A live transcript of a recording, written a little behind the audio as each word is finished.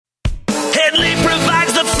Headley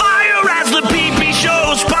provides the fire as the PP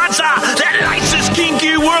show sponsor that lights this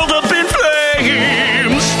kinky world up in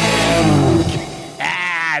flames.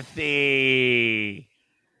 Kathy.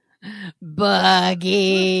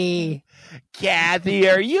 Buggy. Kathy,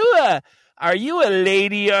 are you a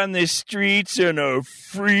lady on the streets and a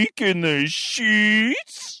freak in the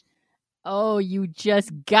sheets? Oh, you just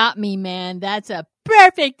got me, man. That's a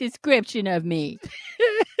perfect description of me.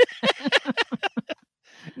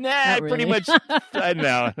 Nah, Not pretty really. much. I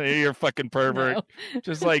know. You're a fucking pervert. No.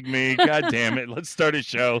 Just like me. God damn it. Let's start a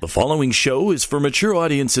show. The following show is for mature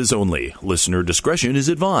audiences only. Listener discretion is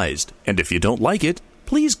advised. And if you don't like it,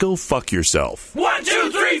 please go fuck yourself. 1,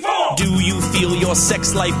 2, 3, 4. Do you feel your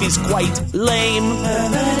sex life is quite lame?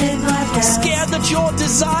 Scared that your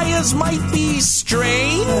desires might be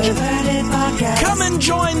strange? Come and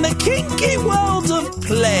join the kinky world of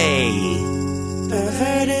play.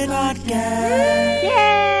 Perverted Podcast.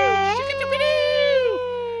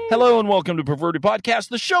 Hello and welcome to Perverted Podcast,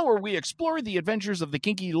 the show where we explore the adventures of the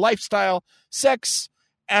kinky lifestyle, sex,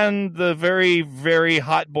 and the very, very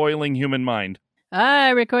hot boiling human mind.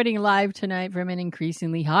 Recording live tonight from an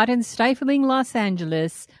increasingly hot and stifling Los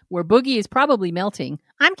Angeles, where Boogie is probably melting.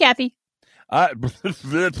 I'm Kathy. That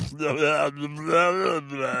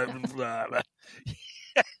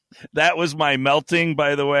was my melting,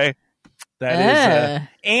 by the way. That is,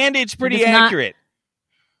 and it's pretty accurate.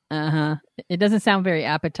 It doesn't sound very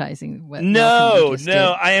appetizing. No.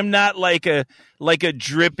 I am not like a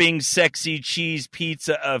dripping, sexy cheese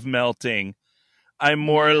pizza of melting. I'm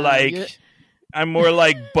more like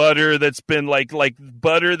butter that's been like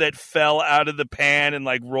butter that fell out of the pan and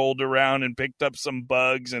like rolled around and picked up some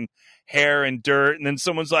bugs and hair and dirt, and then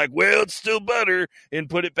someone's like, well, it's still butter, and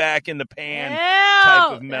put it back in the pan. Ew,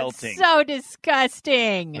 type of melting. That's so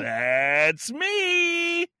disgusting. That's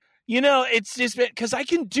me. You know, it's just because I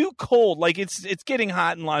can do cold. Like it's getting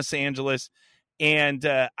hot in Los Angeles, and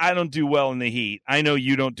I don't do well in the heat. I know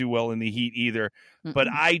you don't do well in the heat either. But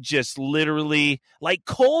I just literally, like,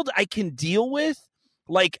 cold I can deal with.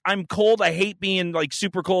 Like, I'm cold. I hate being, like,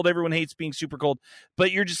 super cold. Everyone hates being super cold.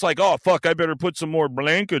 But you're just like, oh, fuck, I better put some more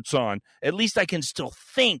blankets on. At least I can still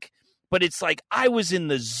think. But it's like I was in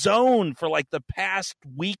the zone for, like, the past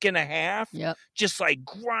week and a half. Yep. Just, like,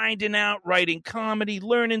 grinding out, writing comedy,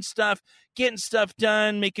 learning stuff, getting stuff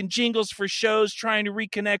done, making jingles for shows, trying to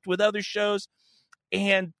reconnect with other shows.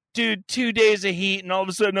 And, dude, 2 days of heat, and all of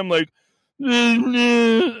a sudden I'm like,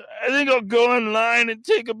 I think I'll go online and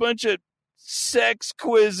take a bunch of sex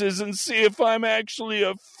quizzes and see if I'm actually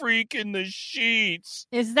a freak in the sheets.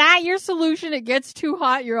 Is that your solution? It gets too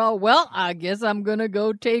hot. You're all, well, I guess I'm going to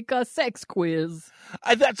go take a sex quiz.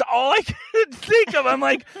 That's all I could think of. I'm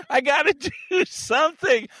like, I got to do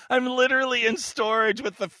something. I'm literally in storage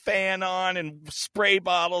with the fan on and spray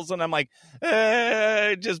bottles. And I'm like,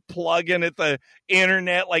 just plugging at the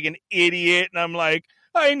internet like an idiot. And I'm like,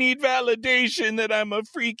 I need validation that I'm a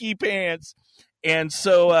freaky pants. And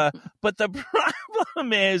so, but the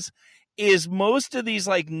problem is most of these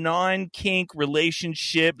like non-kink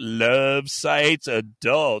relationship love sites,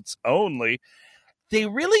 adults only, they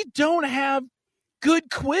really don't have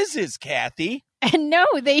good quizzes, Kathy. And no,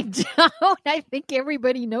 they don't. I think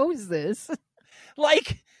everybody knows this.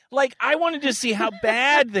 Like I wanted to see how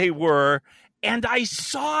bad they were, and I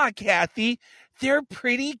saw, Kathy, they're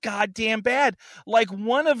pretty goddamn bad. Like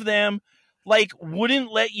one of them, like,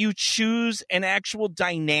 wouldn't let you choose an actual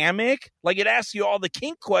dynamic. Like, it asks you all the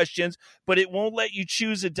kink questions, but it won't let you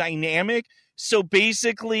choose a dynamic. So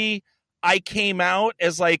basically, I came out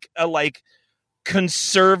as like a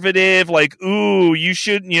conservative, like, ooh, you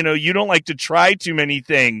shouldn't, you don't like to try too many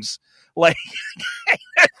things. Like,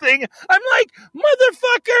 thing. I'm like,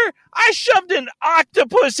 motherfucker, I shoved an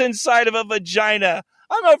octopus inside of a vagina.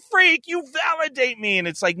 I'm a freak. You validate me. And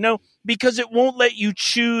it's like, no, because it won't let you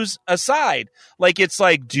choose a side. Like, it's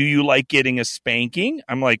like, do you like getting a spanking?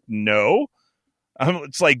 I'm like, no.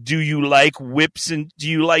 It's like, do you like whips and do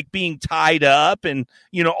you like being tied up and,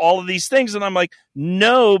 all of these things? And I'm like,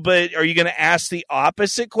 no, but are you going to ask the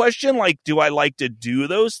opposite question? Like, do I like to do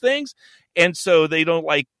those things? And so they don't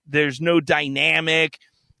like, there's no dynamic.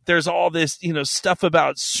 There's all this, stuff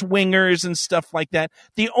about swingers and stuff like that.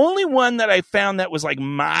 The only one that I found that was like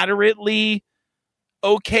moderately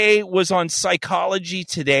okay was on Psychology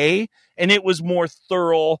Today, and it was more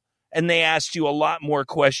thorough, and they asked you a lot more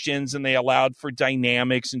questions, and they allowed for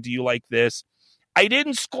dynamics, and do you like this? I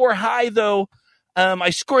didn't score high, though. I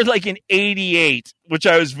scored like an 88, which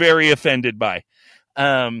I was very offended by.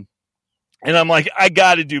 And I'm like, I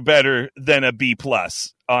got to do better than a B+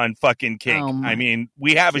 on fucking kink. I mean,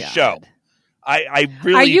 we have a show. I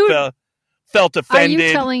really felt offended. Are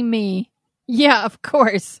you telling me Yeah, of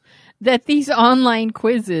course. That these online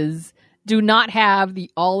quizzes do not have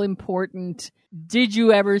the all-important, did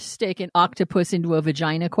you ever stick an octopus into a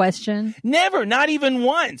vagina question? Never, not even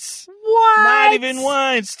once. What? Not even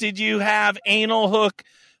once. Did you have anal hook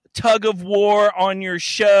tug of war on your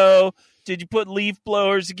show? Did you put leaf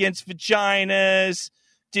blowers against vaginas?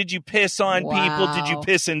 Did you piss on people? Did you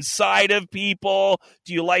piss inside of people?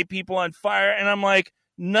 Do you light people on fire? And I'm like,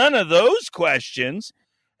 none of those questions.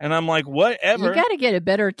 And I'm like, whatever. You got to get a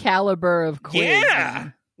better caliber of quiz.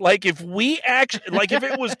 Yeah. Like if we actually, like if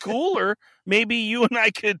it was cooler, maybe you and I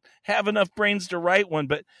could have enough brains to write one.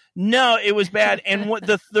 But no, it was bad. And what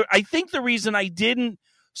I think the reason I didn't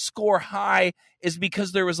score high is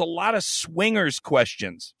because there was a lot of swingers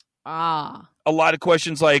questions. A lot of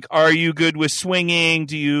questions like, are you good with swinging?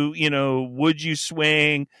 Do you, would you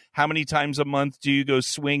swing? How many times a month do you go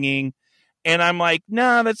swinging? And I'm like,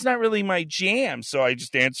 no, that's not really my jam. So I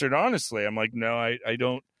just answered honestly. I'm like, no, I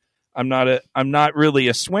don't. I'm not really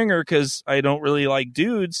a swinger because I don't really like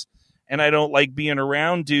dudes, and I don't like being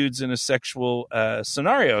around dudes in a sexual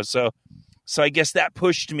scenario. So I guess that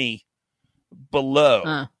pushed me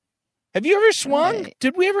below. Have you ever swung? Right.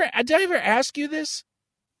 Did I ever ask you this?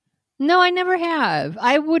 No, I never have.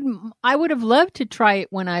 I would have loved to try it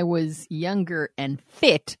when I was younger and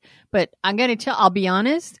fit, but I'll be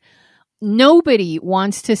honest. Nobody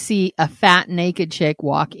wants to see a fat naked chick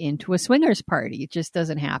walk into a swingers party. It just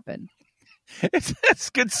doesn't happen. It's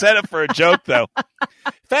a good setup for a joke, though.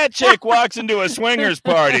 Fat chick walks into a swingers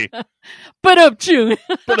party. Ba-dum-choo.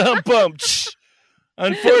 Ba-dum-bum.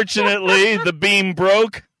 Unfortunately, the beam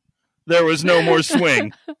broke. There was no more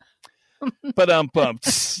swing. Ba-dum-bum.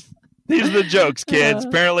 These are the jokes, kids.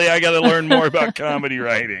 Apparently, I got to learn more about comedy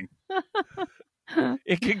writing.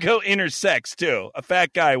 It could go intersex too. A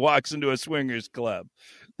fat guy walks into a swingers club.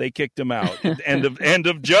 They kicked him out. End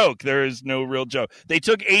of joke. There is no real joke. They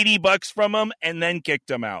took $80 from him and then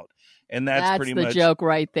kicked him out. And that's pretty much the joke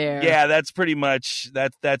right there. Yeah, that's pretty much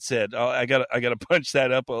that's it. I gotta punch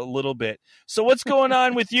that up a little bit. So what's going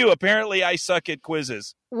on with you? Apparently, I suck at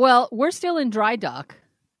quizzes. Well, we're still in dry dock.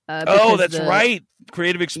 That's right.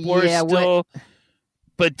 Creative Explorer still.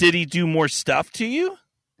 But did he do more stuff to you?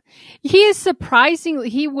 He is surprisingly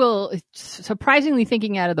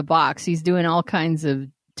thinking out of the box. He's doing all kinds of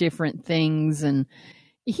different things, and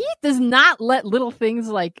he does not let little things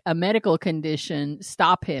like a medical condition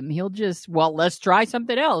stop him. He'll just, let's try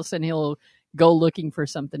something else, and he'll go looking for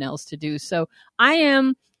something else to do. So I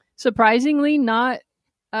am surprisingly not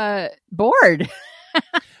bored.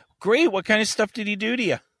 Great. What kind of stuff did he do to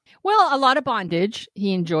you? Well, a lot of bondage.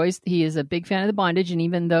 He is a big fan of the bondage, and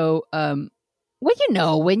even though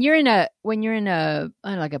when you're in a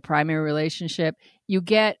like a primary relationship, you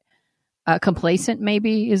get complacent,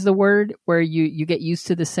 maybe is the word, where you get used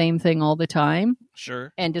to the same thing all the time.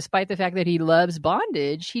 Sure. And despite the fact that he loves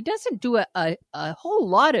bondage, he doesn't do a whole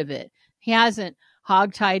lot of it. He hasn't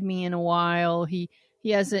hogtied me in a while. He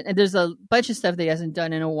hasn't, and there's a bunch of stuff that he hasn't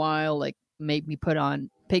done in a while, like make me put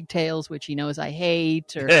on pigtails, which he knows I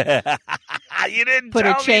hate, or you didn't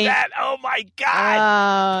tell me that. Oh my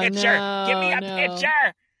God. Picture. No, Give me a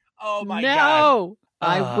picture. Oh my God. No.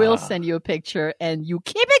 I will send you a picture, and you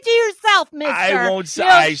keep it to yourself, mister. I won't.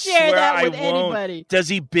 I share that with anybody. Does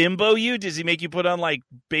he bimbo you? Does he make you put on like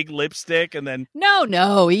big lipstick and then?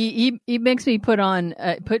 No. He makes me put on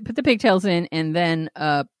put the pigtails in, and then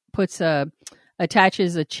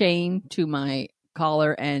attaches a chain to my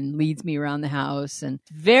collar and leads me around the house, and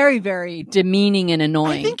very, very demeaning and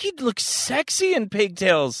annoying. I think he'd look sexy in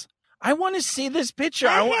pigtails. I want to see this picture.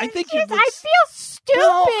 I think I feel stupid.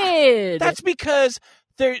 No, that's because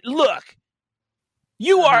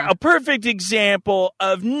you are a perfect example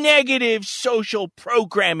of negative social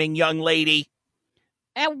programming, young lady.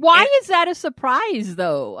 And why is that a surprise,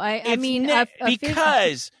 though? I mean,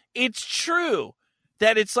 because it's true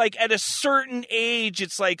that it's like at a certain age,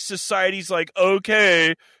 it's like society's like,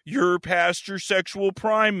 okay, you're past your sexual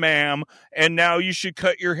prime, ma'am, and now you should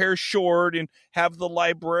cut your hair short and have the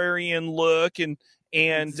librarian look and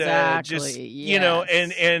exactly, yes.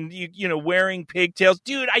 and wearing pigtails.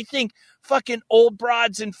 Dude, I think fucking old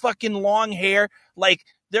broads and fucking long hair. Like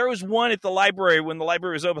there was one at the library when the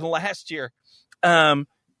library was open last year.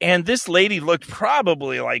 And this lady looked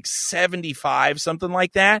probably like 75, something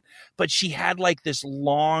like that. But she had like this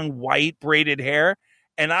long white braided hair.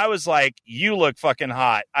 And I was like, you look fucking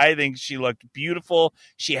hot. I think she looked beautiful.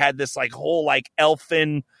 She had this like whole like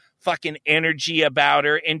elfin fucking energy about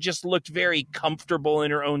her and just looked very comfortable in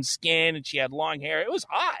her own skin. And she had long hair. It was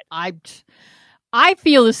hot. I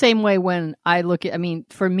feel the same way when I look at,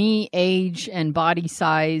 for me, age and body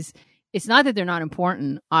size it's not that they're not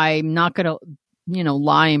important. I'm not going to,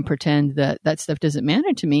 lie and pretend that that stuff doesn't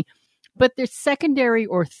matter to me, but they're secondary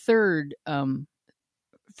or third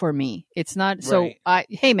for me. It's not. So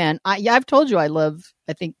hey man, I've told you I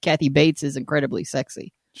think Kathy Bates is incredibly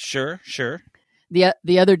sexy. Sure.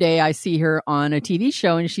 The other day I see her on a TV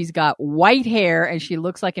show and she's got white hair and she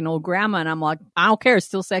looks like an old grandma, and I'm like, I don't care, it's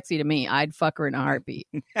still sexy to me. I'd fuck her in a heartbeat.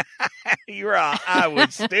 I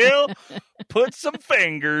would still put some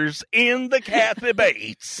fingers in the Kathy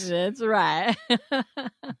Bates. That's right.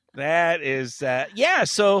 That is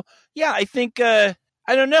so I think I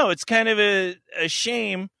don't know, it's kind of a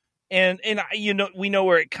shame, and we know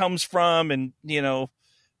where it comes from, and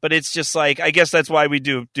but it's just like, I guess that's why we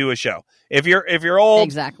do a show. If you're old,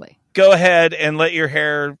 exactly, go ahead and let your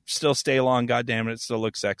hair still stay long. God damn it still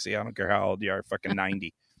looks sexy. I don't care how old you are. Fucking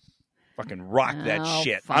 90. Fucking rock that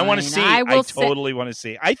shit. Fine. I want to see. I totally want to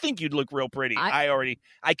see. I think you'd look real pretty.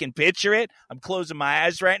 I can picture it. I'm closing my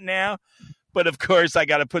eyes right now. But of course, I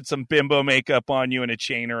got to put some bimbo makeup on you and a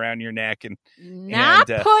chain around your neck. Not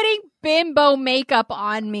putting bimbo makeup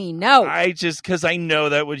on me. No. Because I know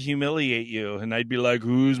that would humiliate you. And I'd be like,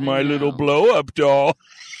 who's my little blow up doll?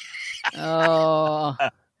 Oh.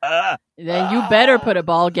 Then you better put a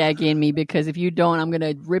ball gag in me, because if you don't, I'm going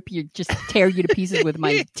to just tear you to pieces with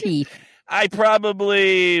my teeth. I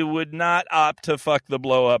probably would not opt to fuck the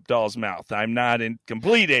blow up doll's mouth. I'm not a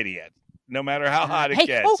complete idiot. No matter how hot it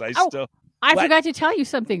gets, I forgot to tell you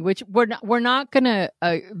something, which we're not going to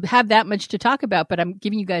have that much to talk about, but I'm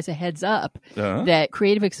giving you guys a heads up that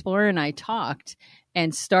Creative Explorer and I talked,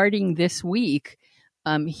 and starting this week,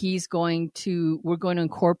 we're going to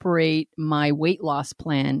incorporate my weight loss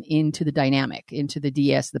plan into the dynamic, into the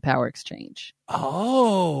DS, the Power Exchange.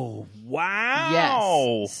 Oh, wow.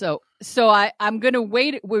 Yes. So I'm going to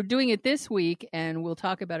wait. We're doing it this week, and we'll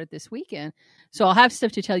talk about it this weekend. So I'll have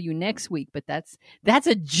stuff to tell you next week, but that's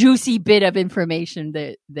a juicy bit of information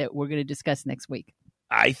that we're going to discuss next week.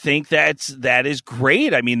 I think that is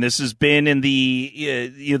great. I mean, this has been in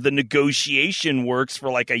the negotiation works for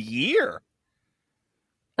like a year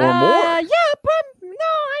or more. Yeah, but no,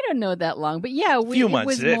 I don't know that long. But yeah, few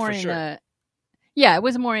months. It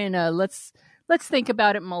was more in a let's think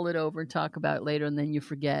about it, mull it over, and talk about it later, and then you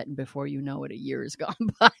forget, and before you know it, a year has gone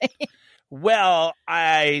by. Well,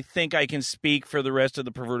 I think I can speak for the rest of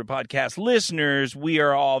the Perverted Podcast listeners. We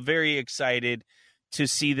are all very excited to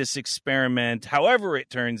see this experiment, however it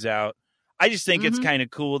turns out. I just think it's kind of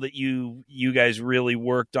cool that you guys really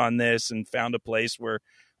worked on this and found a place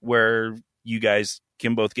where you guys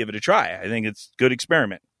can both give it a try. I think it's a good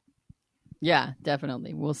experiment. Yeah,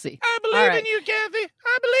 definitely. We'll see. I believe in you, Kathy.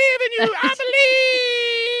 I believe in you. I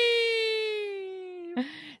believe.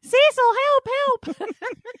 Cecil, help.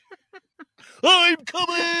 I'm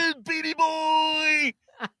coming, Beanie Boy.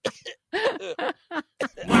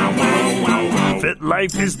 Fit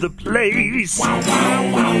Life is the place.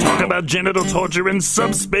 Talk about genital torture in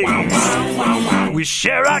subspace. We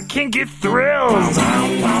share our kinky thrills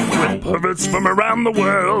with perverts from around the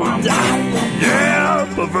world. Yeah,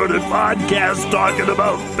 Perverted Podcast talking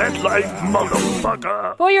about Fit Life,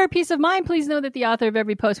 motherfucker. For your peace of mind, please know that the author of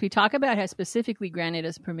every post we talk about has specifically granted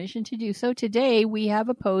us permission to do so. Today, we have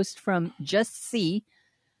a post from Just C,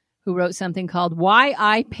 who wrote something called Why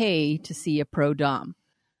I Pay to See a Pro Dom.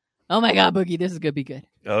 Oh my God, Boogie, this is going to be good.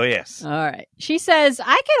 Oh, yes. All right. She says,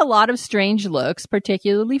 I get a lot of strange looks,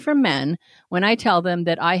 particularly from men, when I tell them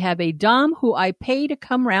that I have a Dom who I pay to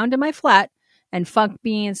come round to my flat and fuck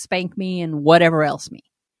me and spank me and whatever else me.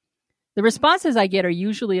 The responses I get are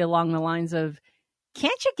usually along the lines of,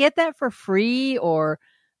 can't you get that for free? Or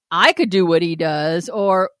I could do what he does.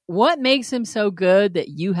 Or what makes him so good that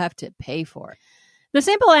you have to pay for it? The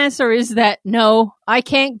simple answer is that no, I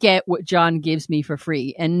can't get what John gives me for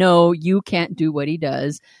free. And no, you can't do what he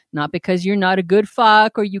does. Not because you're not a good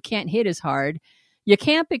fuck or you can't hit as hard. You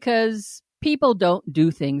can't because people don't do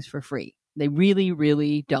things for free. They really,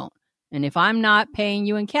 really don't. And if I'm not paying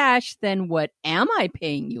you in cash, then what am I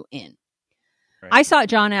paying you in? Right. I sought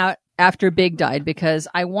John out after Big died because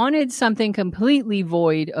I wanted something completely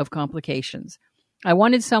void of complications. I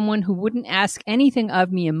wanted someone who wouldn't ask anything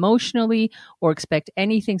of me emotionally or expect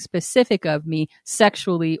anything specific of me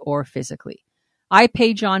sexually or physically. I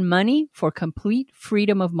pay John money for complete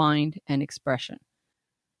freedom of mind and expression.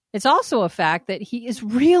 It's also a fact that he is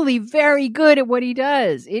really very good at what he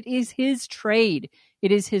does. It is his trade.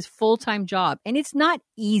 It is his full-time job, and it's not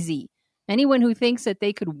easy. Anyone who thinks that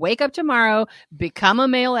they could wake up tomorrow, become a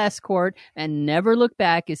male escort, and never look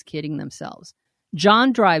back is kidding themselves.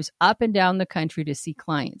 John drives up and down the country to see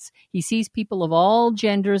clients. He sees people of all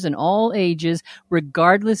genders and all ages,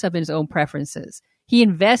 regardless of his own preferences. He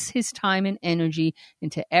invests his time and energy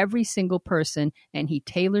into every single person, and he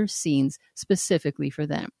tailors scenes specifically for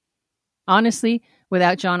them. Honestly,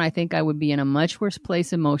 without John, I think I would be in a much worse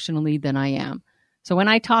place emotionally than I am. So when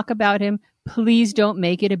I talk about him, please don't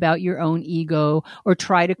make it about your own ego or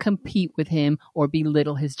try to compete with him or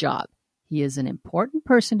belittle his job. He is an important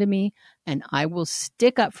person to me, and I will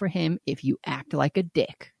stick up for him if you act like a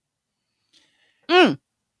dick.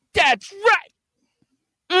 That's right.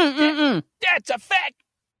 That's a fact.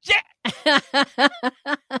 Yeah.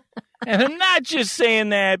 And I'm not just saying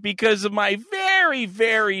that because of my very,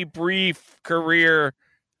 very brief career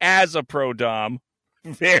as a pro dom.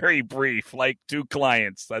 Very brief, like 2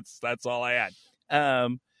 clients. That's all I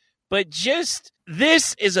had. But just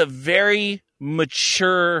this is a very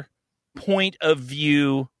mature point of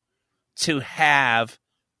view to have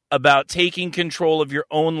about taking control of your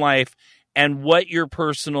own life and what your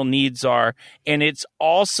personal needs are. And it's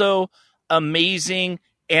also amazing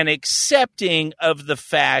and accepting of the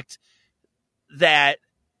fact that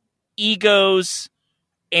egos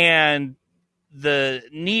and the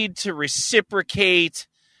need to reciprocate,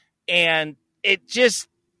 and it just,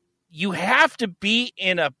 you have to be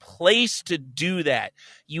in a place to do that.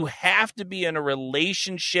 You have to be in a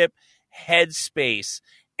relationship headspace.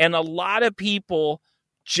 And a lot of people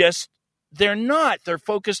just, they're not. They're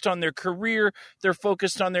focused on their career, they're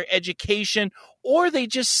focused on their education, or they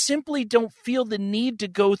just simply don't feel the need to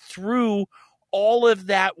go through all of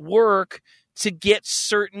that work to get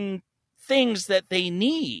certain things that they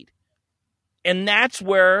need. And that's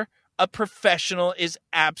where a professional is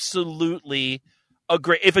absolutely a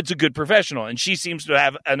great, if it's a good professional. And she seems to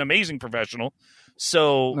have an amazing professional.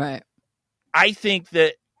 So Right. I think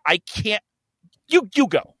that I can't, you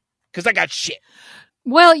go, because I got shit.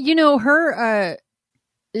 Well, you know, her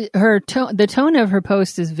tone, the tone of her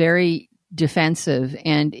post is very defensive,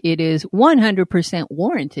 and it is 100%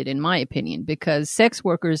 warranted, in my opinion, because sex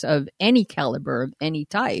workers of any caliber, of any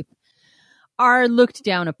type, are looked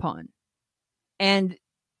down upon. And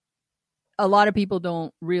a lot of people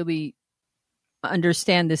don't really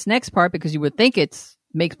understand this next part because you would think it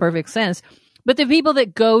makes perfect sense. But the people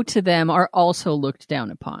that go to them are also looked down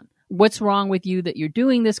upon. What's wrong with you that you're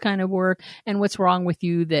doing this kind of work? And what's wrong with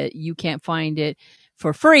you that you can't find it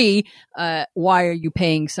for free? Why are you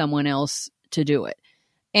paying someone else to do it?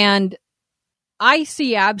 And I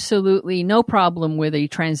see absolutely no problem with a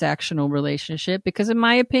transactional relationship because, in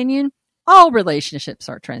my opinion, all relationships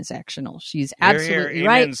are transactional. She's absolutely Amen,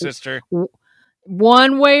 right. sister.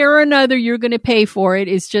 One way or another, you're going to pay for it.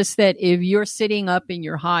 It's just that if you're sitting up in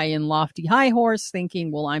your high and lofty high horse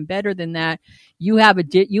thinking, well, I'm better than that, you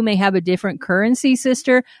may have a different currency,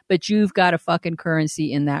 sister, but you've got a fucking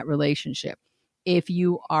currency in that relationship. If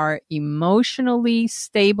you are emotionally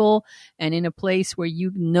stable and in a place where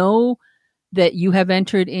you know that you have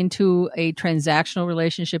entered into a transactional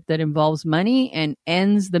relationship that involves money and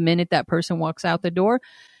ends the minute that person walks out the door,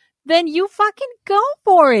 then you fucking go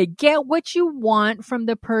for it. Get what you want from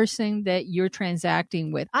the person that you're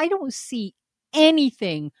transacting with. I don't see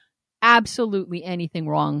anything, absolutely anything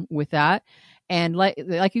wrong with that. And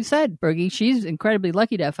like you said, Bergie, she's incredibly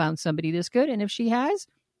lucky to have found somebody this good. And if she has,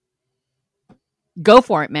 go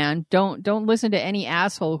for it, man. Don't listen to any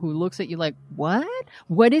asshole who looks at you like, what?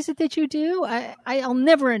 What is it that you do? I'll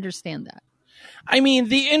never understand that. I mean,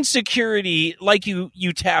 the insecurity, like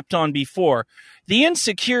you tapped on before, the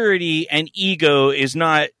insecurity and ego is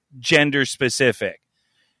not gender specific.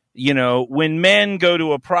 You know, when men go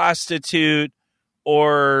to a prostitute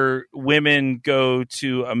or women go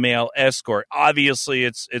to a male escort, obviously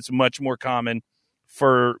it's much more common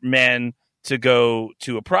for men to go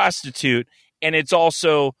to a prostitute. And it's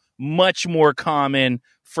also much more common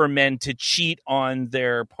for men to cheat on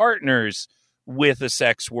their partners with a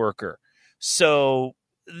sex worker. So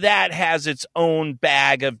that has its own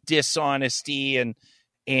bag of dishonesty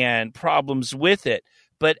and problems with it.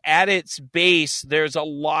 But at its base, there's a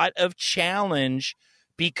lot of challenge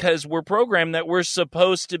because we're programmed that we're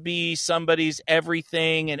supposed to be somebody's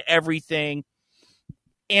everything. And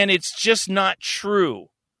it's just not true.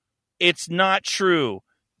 It's not true.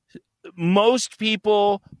 Most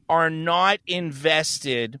people are not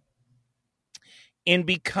invested in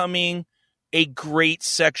becoming a great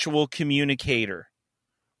sexual communicator.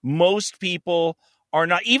 Most people are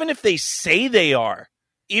not, even if they say they are,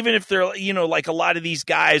 even if they're, you know, like a lot of these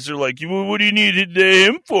guys are like, well, what do you need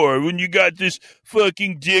him for when you got this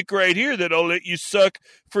fucking dick right here that I'll let you suck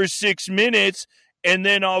for 6 minutes and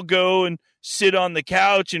then I'll go and sit on the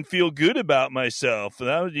couch and feel good about myself.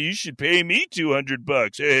 You should pay me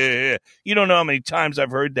 $200. You don't know how many times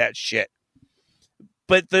I've heard that shit.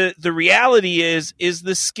 But the reality is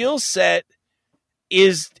the skill set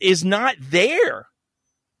is not there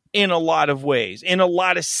in a lot of ways, in a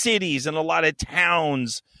lot of cities, in a lot of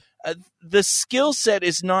towns. The skill set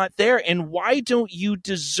is not there. And why don't you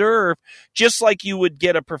deserve, just like you would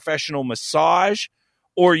get a professional massage,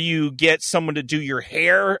 or you get someone to do your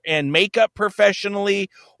hair and makeup professionally,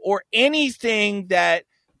 or anything that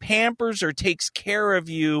pampers or takes care of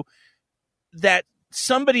you, that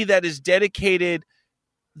somebody that is dedicated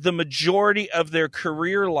the majority of their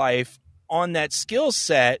career life on that skill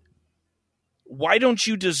set, why don't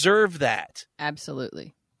you deserve that?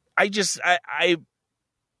 Absolutely. I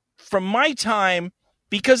from my time,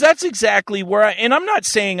 because that's exactly where and I'm not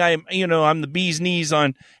saying I'm the bee's knees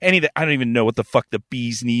on any of that. I don't even know what the fuck the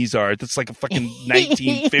bee's knees are. That's like a fucking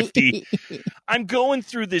 1950. I'm going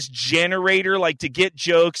through this generator, like, to get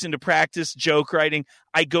jokes and to practice joke writing.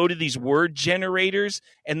 I go to these word generators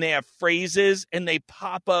and they have phrases and they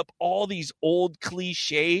pop up all these old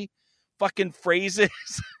cliche fucking phrases.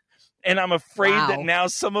 And I'm afraid that now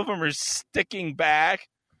some of them are sticking back.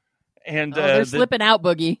 And they're slipping out,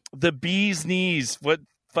 Boogie. The bee's knees. What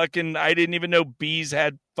fucking? I didn't even know bees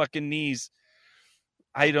had fucking knees.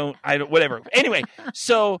 I don't. Whatever. Anyway,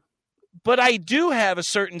 so, but I do have a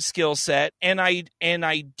certain skill set, and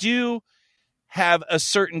I do have a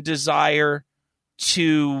certain desire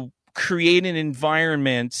to create an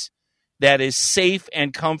environment that is safe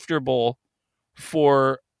and comfortable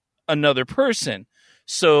for another person.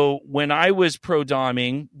 So when I was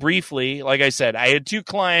pro-doming briefly, like I said, I had 2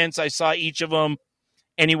 clients. I saw each of them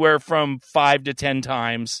anywhere from 5 to 10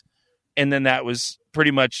 times. And then that was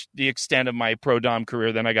pretty much the extent of my pro-dom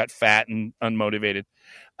career. Then I got fat and unmotivated.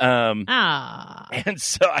 And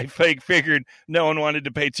so I figured no one wanted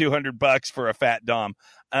to pay $200 for a fat dom,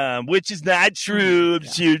 which is not true. I'm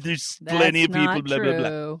sure there's plenty of people, blah, blah,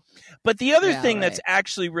 blah. But the other thing that's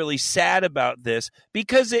actually really sad about this,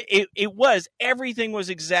 because it was, everything was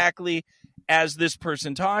exactly as this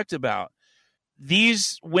person talked about.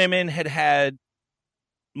 These women had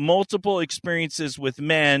multiple experiences with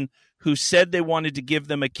men who said they wanted to give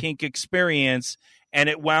them a kink experience, and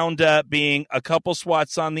it wound up being a couple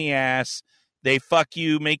swats on the ass. They fuck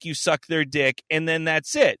you, make you suck their dick, and then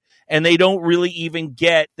that's it. And they don't really even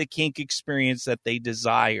get the kink experience that they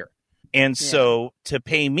desire. And so to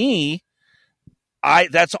pay me,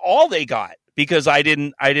 that's all they got, because I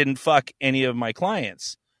didn't fuck any of my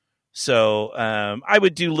clients. So I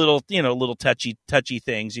would do little touchy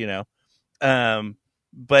things,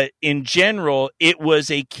 but in general, it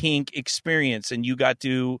was a kink experience, and you got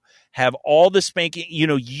to have all the spanking.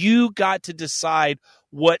 You got to decide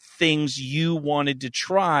what things you wanted to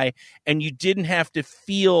try, and you didn't have to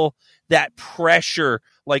feel that pressure,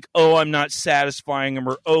 like, oh, I'm not satisfying him,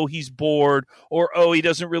 or oh, he's bored, or oh, he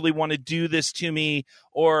doesn't really want to do this to me,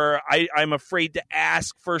 or I'm afraid to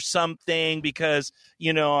ask for something because,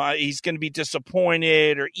 he's going to be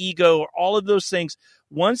disappointed, or ego, or all of those things.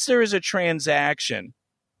 Once there is a transaction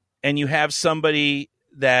and you have somebody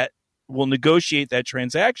that will negotiate that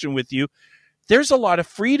transaction with you, there's a lot of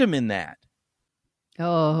freedom in that.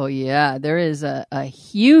 Oh, yeah. There is a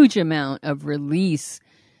huge amount of release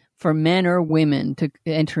for men or women to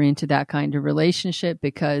enter into that kind of relationship,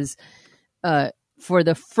 because for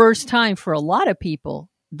the first time for a lot of people,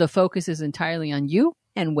 the focus is entirely on you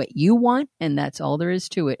and what you want, and that's all there is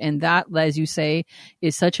to it. And that, as you say,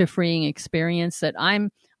 is such a freeing experience that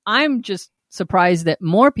I'm just surprised that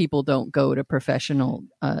more people don't go to professional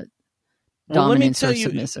dominance or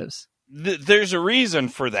submissives. There's a reason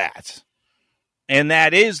for that. And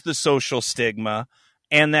that is the social stigma.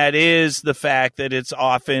 And that is the fact that it's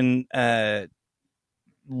often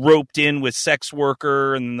roped in with sex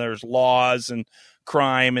worker, and there's laws and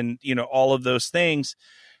crime and, all of those things.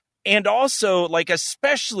 And also, like,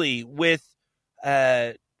 especially with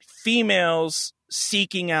females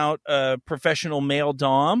seeking out a professional male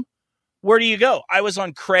dom, where do you go? I was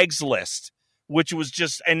on Craigslist, which was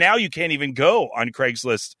just, and now you can't even go on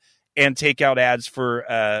Craigslist and take out ads for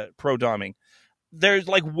pro-doming. There's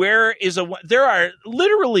like, there are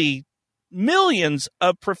literally millions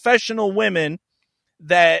of professional women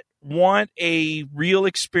that want a real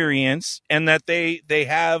experience, and that they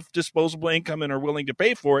have disposable income and are willing to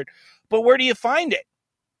pay for it. But where do you find it?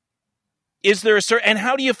 Is there and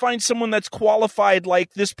how do you find someone that's qualified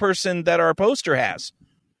like this person that our poster has?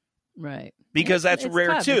 Right. Because that's rare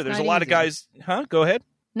tough. too. It's There's a not lot of easy. guys. Huh? Go ahead.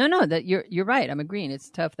 No, that you're right. I'm agreeing. It's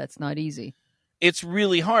tough. That's not easy. It's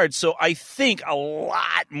really hard. So I think a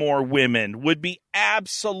lot more women would be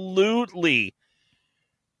absolutely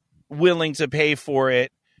willing to pay for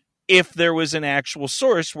it if there was an actual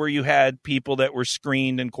source where you had people that were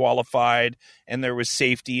screened and qualified, and there was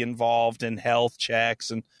safety involved and health checks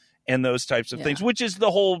and and those types of things, which is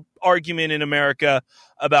the whole argument in America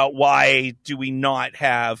about why do we not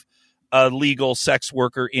have a legal sex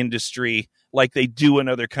worker industry like they do in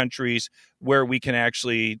other countries, where we can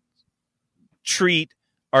actually treat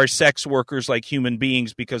our sex workers like human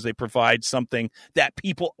beings because they provide something that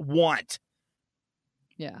people want.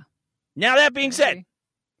 Yeah. Now, that being said,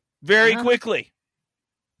 very quickly,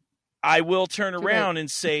 I will turn around and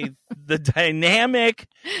say the dynamic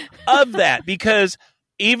of that, because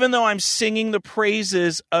even though I'm singing the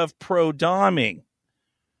praises of pro-doming,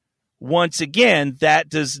 once again,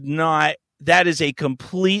 that is a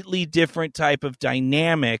completely different type of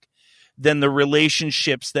dynamic than the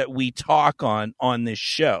relationships that we talk on this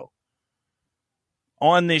show.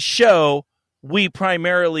 On this show, we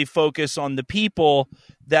primarily focus on the people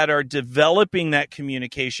that are developing that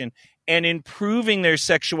communication and improving their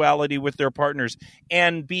sexuality with their partners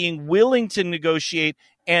and being willing to negotiate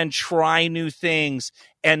and try new things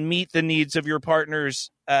and meet the needs of your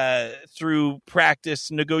partners through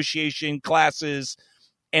practice, negotiation, classes,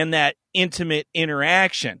 and that intimate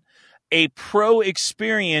interaction. A pro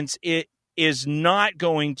experience, it is not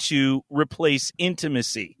going to replace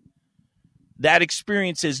intimacy. That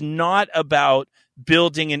experience is not about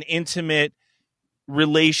building an intimate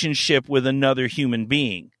relationship with another human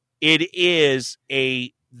being. It is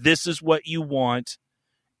this is what you want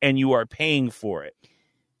and you are paying for it.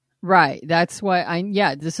 Right. That's why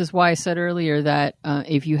this is why I said earlier that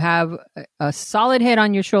if you have a solid head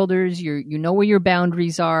on your shoulders, you know where your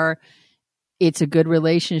boundaries are, it's a good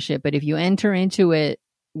relationship. But if you enter into it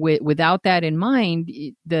without that in mind,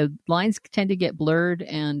 the lines tend to get blurred,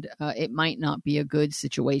 and it might not be a good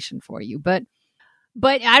situation for you. But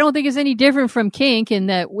I don't think it's any different from kink, in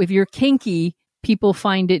that if you're kinky, people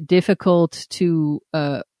find it difficult to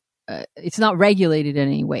it's not regulated in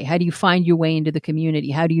any way. How do you find your way into the community?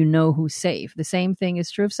 How do you know who's safe? The same thing is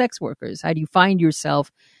true of sex workers. How do you find yourself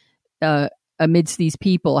amidst these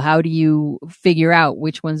people? How do you figure out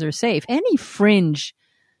which ones are safe? Any fringe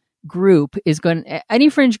group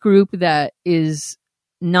that is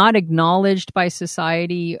not acknowledged by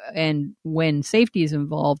society, and when safety is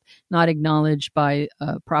involved, not acknowledged by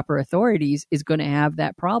proper authorities, is going to have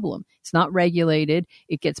that problem. It's not regulated.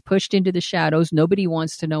 It gets pushed into the shadows. Nobody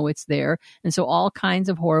wants to know it's there. And so all kinds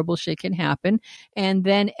of horrible shit can happen. And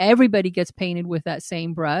then everybody gets painted with that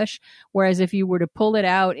same brush. Whereas if you were to pull it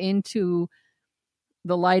out into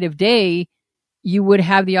the light of day, you would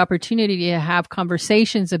have the opportunity to have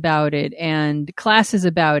conversations about it and classes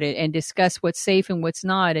about it and discuss what's safe and what's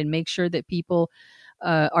not, and make sure that people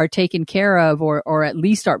are taken care of, or at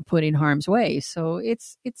least aren't put in harm's way. So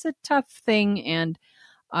it's a tough thing, and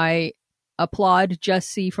I applaud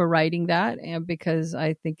Jussie for writing that, and because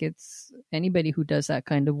I think it's anybody who does that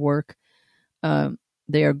kind of work,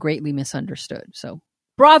 they are greatly misunderstood. So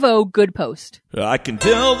bravo, good post. I can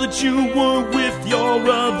tell that you were with your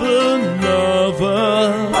other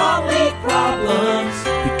lover. Poly problems.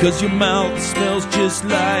 Because your mouth smells just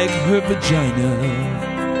like her vagina.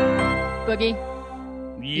 Boogie?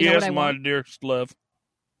 Yes, my dearest love.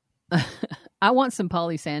 I want some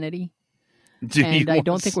polysanity. And I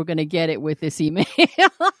don't think we're going to get it with this email.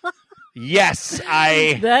 Yes,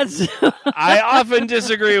 I often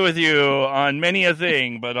disagree with you on many a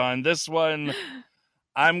thing, but on this one,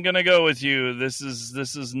 I'm gonna go with you. This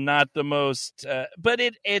is not the most, but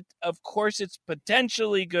it of course it's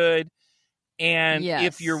potentially good, and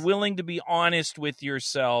if you're willing to be honest with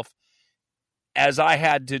yourself, as I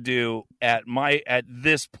had to do at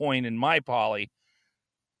this point in my poly,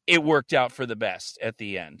 it worked out for the best at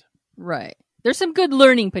the end. Right. There's some good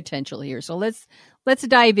learning potential here, so let's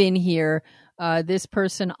dive in here. This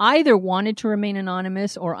person either wanted to remain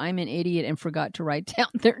anonymous, or I'm an idiot and forgot to write down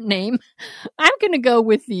their name. I'm going to go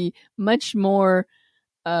with the much more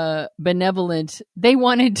benevolent. They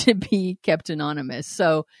wanted to be kept anonymous.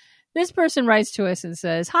 So this person writes to us and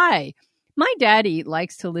says, "Hi, my daddy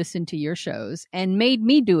likes to listen to your shows and made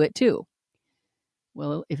me do it too."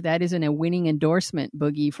 Well, if that isn't a winning endorsement,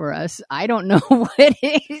 Boogie, for us, I don't know what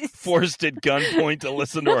is. Forced at gunpoint to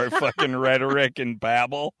listen to our fucking rhetoric and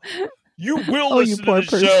babble. You will listen to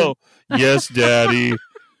the show. Yes, Daddy.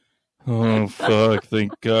 Oh, fuck.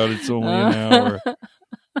 Thank God it's only an hour.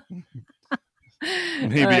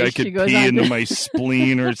 Maybe I could pee into my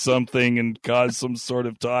spleen or something and cause some sort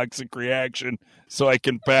of toxic reaction so I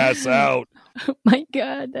can pass out. Oh, my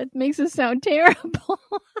God. That makes it sound terrible.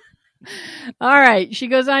 All right. She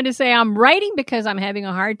goes on to say, "I'm writing because I'm having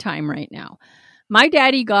a hard time right now. My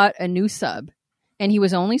daddy got a new sub, and he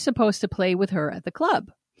was only supposed to play with her at the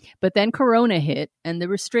club. But then Corona hit and the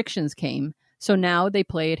restrictions came, so now they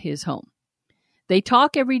play at his home. They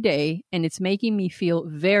talk every day, and it's making me feel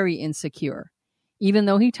very insecure, even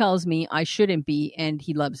though he tells me I shouldn't be and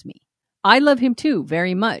he loves me. I love him too,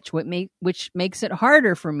 very much, which makes it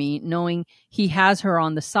harder for me knowing he has her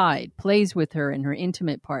on the side, plays with her in her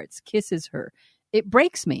intimate parts, kisses her. It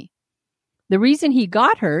breaks me. The reason he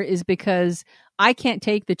got her is because I can't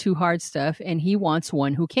take the too hard stuff and he wants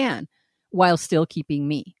one who can, while still keeping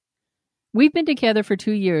me. We've been together for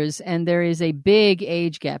 2 years and there is a big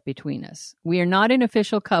age gap between us. We are not an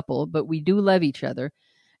official couple, but we do love each other.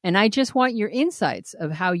 And I just want your insights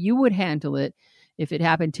of how you would handle it if it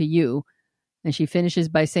happened to you. And she finishes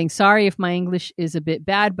by saying, sorry if my English is a bit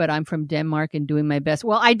bad, but I'm from Denmark and doing my best.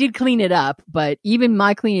 Well, I did clean it up, but even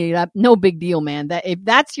my cleaning it up, no big deal, man. That if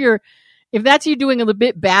that's you doing a little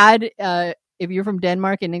bit bad, if you're from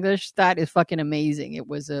Denmark in English, that is fucking amazing. It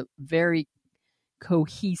was a very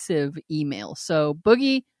cohesive email. So,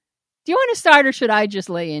 Boogie, do you want to start or should I just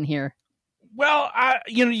lay in here? Well,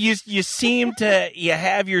 you seem to you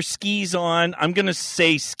have your skis on. I'm gonna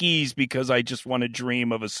say skis because I just want to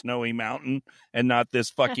dream of a snowy mountain and not this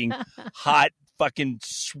fucking hot fucking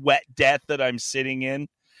sweat death that I'm sitting in.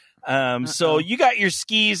 So you got your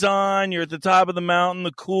skis on. You're at the top of the mountain.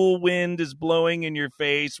 The cool wind is blowing in your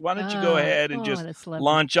face. Why don't you go ahead and just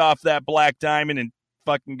launch off that black diamond and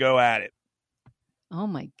fucking go at it? Oh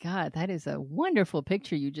my God, that is a wonderful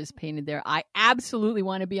picture you just painted there. I absolutely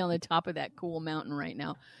want to be on the top of that cool mountain right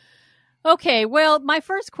now. Okay, well, my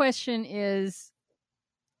first question is,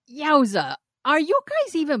 yowza, are you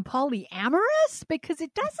guys even polyamorous? Because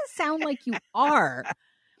it doesn't sound like you are.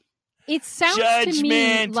 It sounds to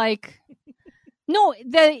me like... No,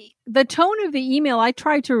 the tone of the email, I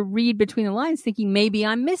tried to read between the lines thinking maybe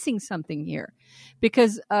I'm missing something here.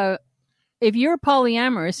 Because... if you're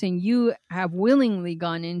polyamorous and you have willingly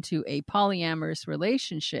gone into a polyamorous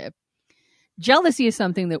relationship, jealousy is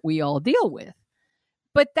something that we all deal with.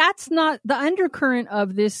 But that's not the undercurrent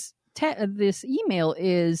of this email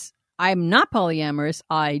is I'm not polyamorous.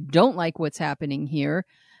 I don't like what's happening here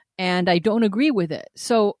and I don't agree with it.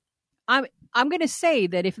 So I'm going to say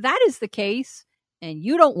that if that is the case and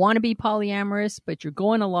you don't want to be polyamorous, but you're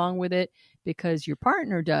going along with it because your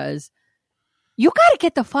partner does, you got to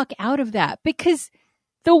get the fuck out of that, because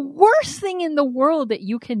the worst thing in the world that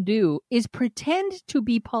you can do is pretend to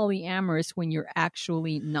be polyamorous when you're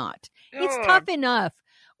actually not. It's tough enough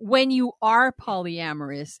when you are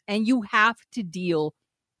polyamorous and you have to deal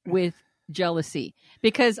with jealousy,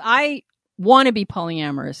 because I want to be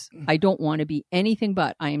polyamorous. I don't want to be anything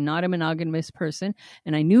but. I am not a monogamous person,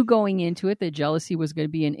 and I knew going into it that jealousy was going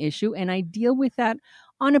to be an issue, and I deal with that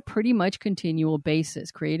on a pretty much continual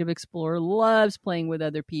basis. Creative Explorer loves playing with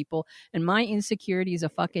other people, and my insecurity is a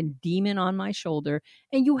fucking demon on my shoulder,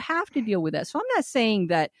 and you have to deal with that. So I'm not saying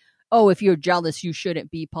that, oh, if you're jealous, you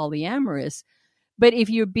shouldn't be polyamorous. But if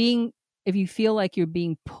you feel like you're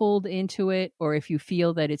being pulled into it, or if you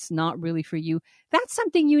feel that it's not really for you, that's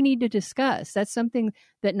something you need to discuss. That's something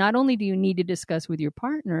that not only do you need to discuss with your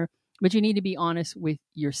partner, but you need to be honest with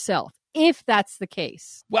yourself, if that's the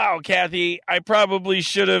case. Wow, Kathy, I probably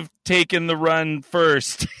should have taken the run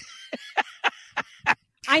first.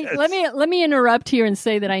 Let me interrupt here and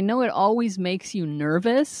say that I know it always makes you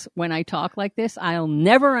nervous when I talk like this. I'll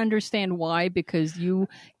never understand why, because you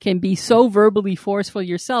can be so verbally forceful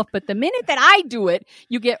yourself. But the minute that I do it,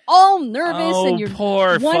 you get all nervous and you're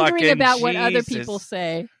wondering about what other people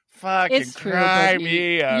say. Fucking it's true, cry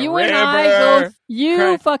me a you river. And I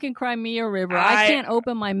go, fucking cry me a river. I can't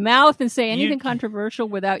open my mouth and say anything controversial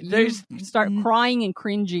without you start crying and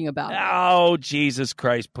cringing about it. Oh, Jesus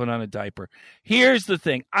Christ, put on a diaper. Here's the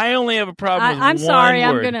thing. I only have a problem with I'm sorry,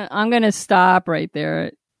 one word. I'm gonna stop right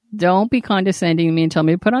there. Don't be condescending to me and tell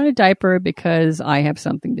me to put on a diaper because I have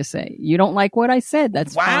something to say. You don't like what I said.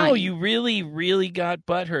 That's fine. Wow, you really, really got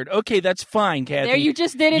butthurt. Okay, that's fine, Kathy. There, you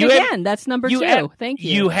just did it again. That's number 2. Thank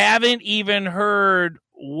you. You haven't even heard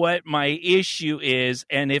what my issue is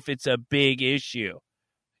and if it's a big issue.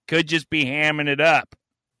 Could just be hamming it up.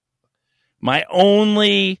 My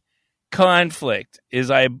only conflict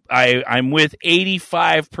is I'm with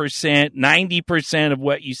 85%, 90% of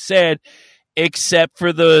what you said, except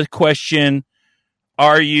for the question,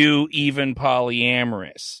 are you even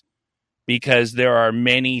polyamorous? Because there are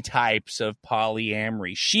many types of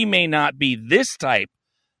polyamory. She may not be this type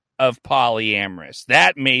of polyamorous.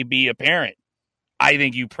 That may be apparent. I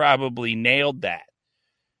think you probably nailed that.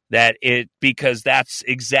 Because that's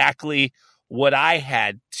exactly what I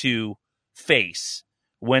had to face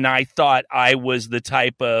when I thought I was the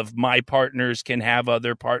type of my partners can have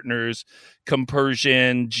other partners,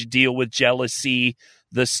 compersion, deal with jealousy,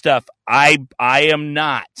 the stuff. I am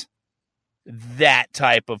not. that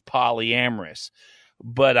type of polyamorous.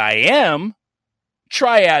 But I am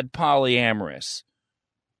triad polyamorous,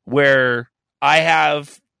 where I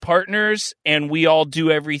have partners and we all do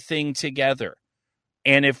everything together.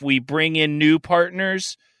 And if we bring in new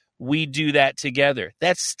partners, we do that together.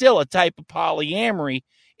 That's still a type of polyamory.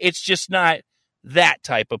 It's just not that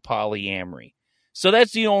type of polyamory. So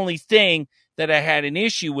that's the only thing that I had an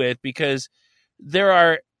issue with, because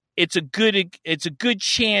it's a good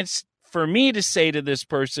chance for me to say to this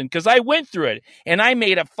person, because I went through it and I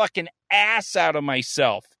made a fucking ass out of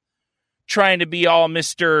myself trying to be all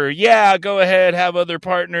Mr. Yeah, go ahead, have other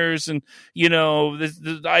partners, and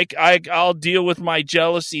I'll deal with my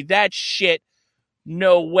jealousy. That shit,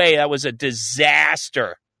 no way. That was a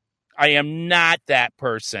disaster. I am not that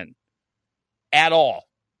person at all,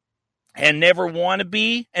 and never want to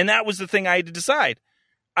be. And that was the thing I had to decide.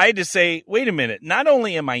 I had to say, wait a minute, not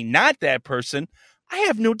only am I not that person, I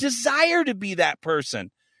have no desire to be that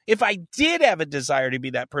person. If I did have a desire to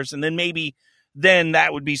be that person, then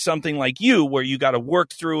that would be something like you, where you got to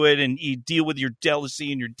work through it and you deal with your jealousy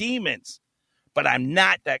and your demons. But I'm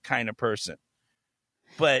not that kind of person.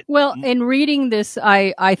 But well, in reading this,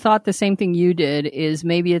 I thought the same thing you did, is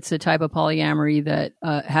maybe it's a type of polyamory that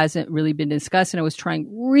hasn't really been discussed. And I was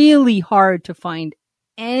trying really hard to find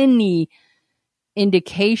any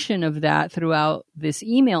indication of that throughout this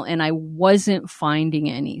email, and I wasn't finding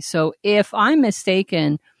any. So if I'm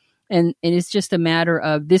mistaken, and it's just a matter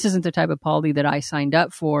of this isn't the type of poly that I signed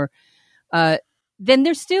up for, then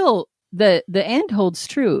there's still the end holds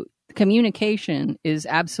true. Communication is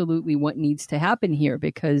absolutely what needs to happen here,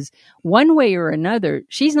 because one way or another,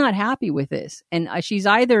 she's not happy with this. And she's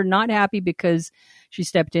either not happy because she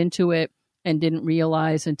stepped into it and didn't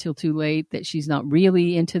realize until too late that she's not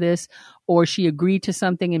really into this, or she agreed to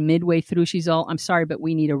something and midway through she's all, I'm sorry, but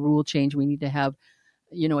we need a rule change. We need to have,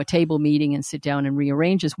 a table meeting and sit down and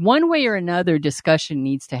rearrange this. One way or another, discussion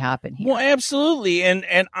needs to happen here. Well, absolutely.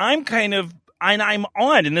 And I'm I'm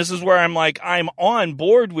on, and this is where I'm like, I'm on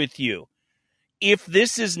board with you. If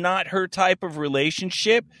this is not her type of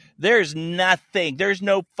relationship, there's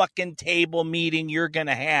no fucking table meeting you're going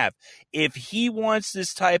to have. If he wants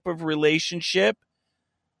this type of relationship,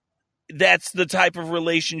 that's the type of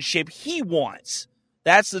relationship he wants.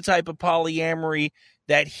 That's the type of polyamory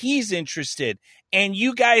that he's interested. And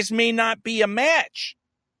you guys may not be a match.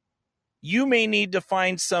 You may need to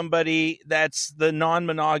find somebody that's the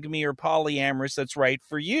non-monogamy or polyamorous that's right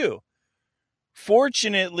for you.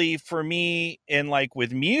 Fortunately for me, and like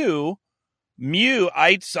with Mew,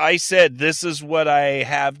 I said, this is what I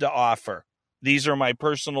have to offer. These are my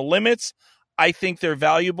personal limits. I think they're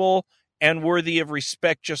valuable and worthy of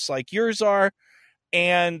respect, just like yours are.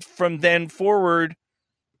 And from then forward,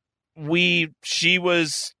 she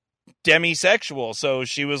was demisexual. So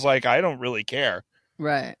she was like, I don't really care.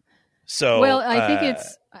 Right. So, well, I think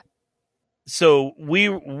it's, so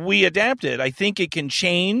we adapted. I think it can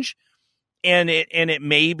change. And it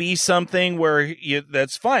may be something where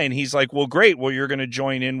that's fine. He's like, well, great. Well, you're going to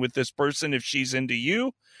join in with this person if she's into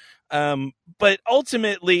you. But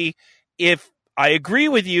ultimately, if I agree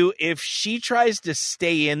with you, if she tries to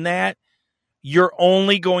stay in that, you're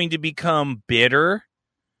only going to become bitter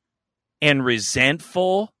and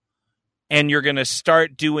resentful. And you're going to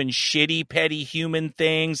start doing shitty, petty human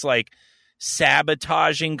things like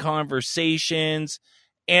sabotaging conversations.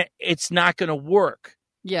 And it's not going to work.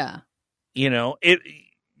 Yeah.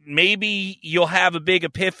 Maybe you'll have a big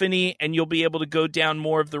epiphany and you'll be able to go down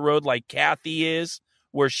more of the road like Kathy is,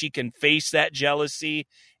 where she can face that jealousy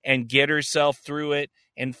and get herself through it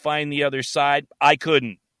and find the other side. I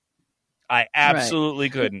couldn't. I absolutely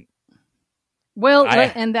couldn't. Well,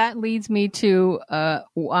 and that leads me to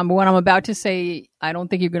what I'm about to say. I don't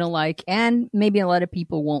think you're going to like, and maybe a lot of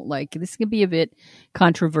people won't like. This can be a bit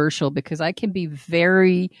controversial because I can be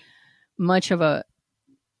very much of a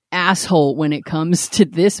asshole when it comes to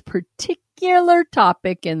this particular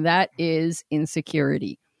topic, and that is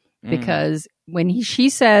insecurity. Because when she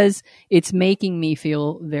says it's making me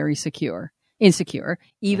feel very insecure,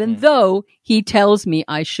 even though he tells me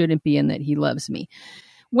I shouldn't be and that he loves me.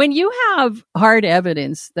 When you have hard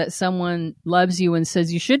evidence that someone loves you and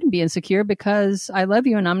says you shouldn't be insecure because I love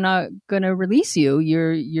you and I'm not going to release you,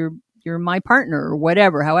 you're my partner or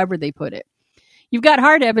whatever, however they put it. You've got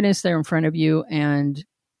hard evidence there in front of you, and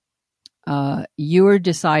you're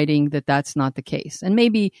deciding that that's not the case. And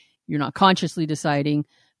maybe you're not consciously deciding,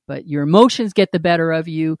 but your emotions get the better of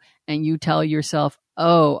you and you tell yourself,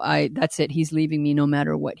 that's it. He's leaving me no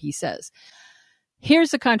matter what he says.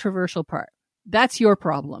 Here's the controversial part. That's your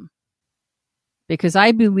problem. Because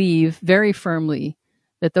I believe very firmly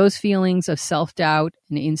that those feelings of self-doubt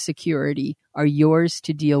and insecurity are yours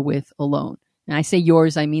to deal with alone. And I say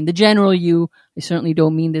yours, I mean the general you. I certainly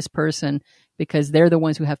don't mean this person, because they're the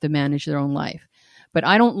ones who have to manage their own life. But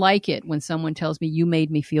I don't like it when someone tells me, you made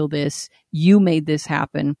me feel this, you made this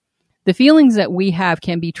happen. The feelings that we have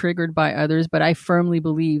can be triggered by others, but I firmly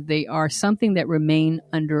believe they are something that remain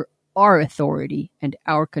under our authority and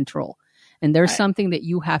our control. And there's something that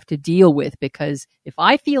you have to deal with, because if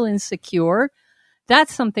I feel insecure,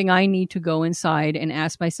 that's something I need to go inside and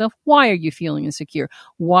ask myself, why are you feeling insecure?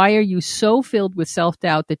 Why are you so filled with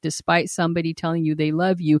self-doubt that despite somebody telling you they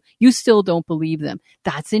love you, you still don't believe them?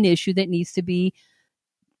 That's an issue that needs to be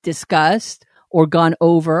discussed or gone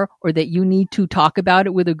over, or that you need to talk about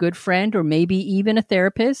it with a good friend or maybe even a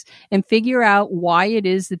therapist and figure out why it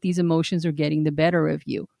is that these emotions are getting the better of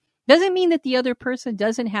you. Doesn't mean that the other person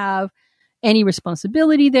doesn't have any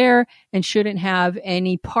responsibility there and shouldn't have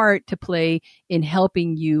any part to play in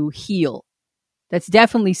helping you heal. That's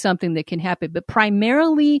definitely something that can happen. But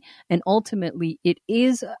primarily and ultimately, it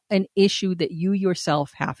is an issue that you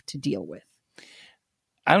yourself have to deal with.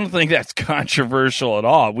 I don't think that's controversial at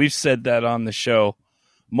all. We've said that on the show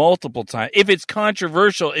multiple times. If it's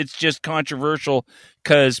controversial, it's just controversial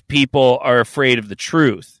because people are afraid of the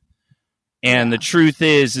truth. And the truth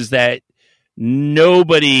is that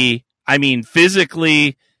nobody, I mean,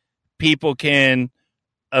 physically, people can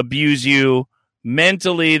abuse you.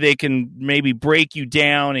 Mentally, they can maybe break you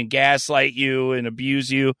down and gaslight you and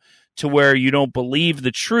abuse you to where you don't believe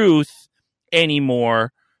the truth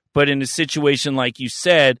anymore. But in a situation like you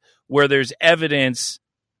said, where there's evidence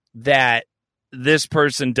that this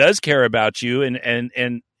person does care about you,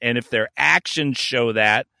 and if their actions show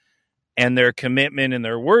that, and their commitment and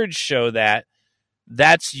their words show that,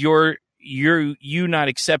 that's you not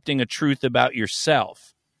accepting a truth about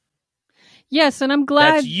yourself. Yes, and I'm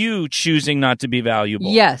glad that's you choosing not to be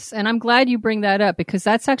valuable. Yes, and I'm glad you bring that up, because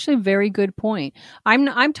that's actually a very good point.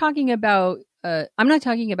 I'm talking about I'm not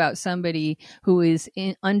talking about somebody who is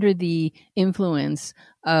under the influence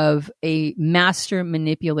of a master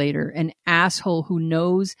manipulator, an asshole who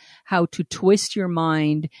knows how to twist your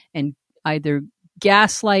mind and either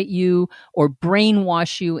gaslight you or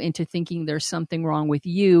brainwash you into thinking there's something wrong with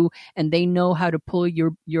you, and they know how to pull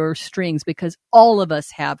your strings, because all of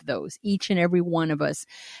us have those. Each and every one of us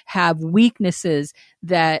have weaknesses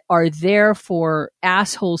that are there for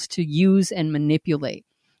assholes to use and manipulate.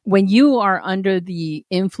 When you are under the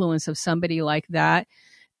influence of somebody like that,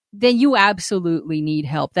 then you absolutely need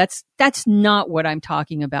help. That's not what I'm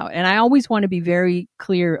talking about. And I always want to be very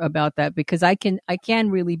clear about that, because I can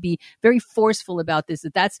really be very forceful about this,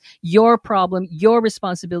 that's your problem, your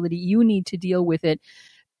responsibility. You need to deal with it.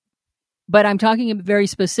 But I'm talking very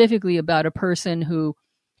specifically about a person who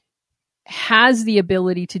has the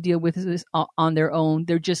ability to deal with this on their own.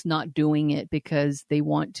 They're just not doing it because they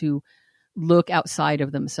want to look outside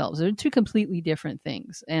of themselves. They're two completely different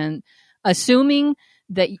things. And assuming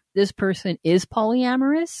that this person is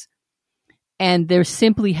polyamorous and they're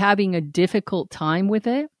simply having a difficult time with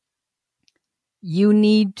it, you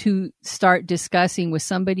need to start discussing with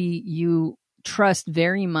somebody you trust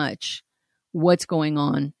very much what's going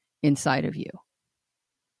on inside of you.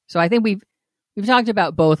 So I think we've talked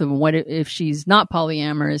about both of them. What if she's not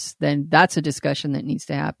polyamorous? Then that's a discussion that needs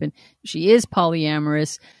to happen. If she is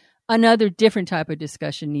polyamorous, another different type of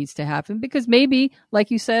discussion needs to happen, because maybe, like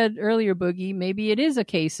you said earlier, Boogie, maybe it is a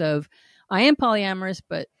case of, I am polyamorous,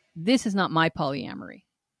 but this is not my polyamory.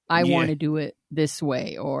 I want to do it this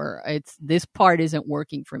way, or this part isn't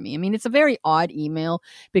working for me. I mean, it's a very odd email,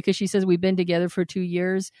 because she says we've been together for 2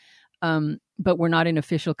 years, but we're not an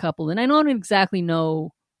official couple. And I don't exactly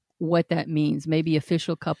know what that means. Maybe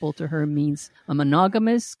official couple to her means a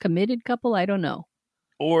monogamous, committed couple. I don't know.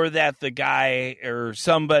 Or that the guy or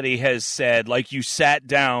somebody has said, like, you sat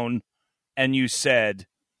down and you said,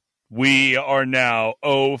 we are now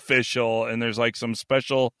official, and there's like some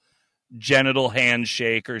special genital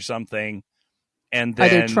handshake or something. And then, are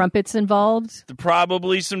there trumpets involved?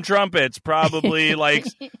 Probably some trumpets, probably like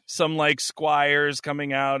some like squires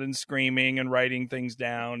coming out and screaming and writing things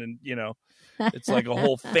down. And, you know, it's like a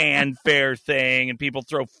whole fanfare thing, and people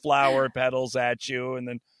throw flower petals at you. And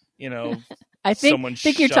then, you know, I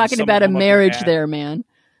think you're talking about a marriage there, man.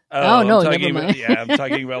 Oh no, never mind. I'm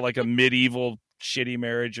talking about like a medieval shitty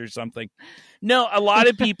marriage or something. No, a lot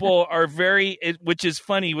of people are which is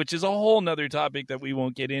funny, which is a whole nother topic that we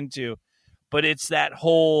won't get into, but it's that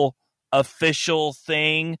whole official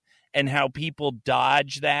thing and how people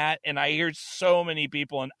dodge that. And I hear so many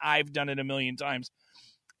people, and I've done it a million times.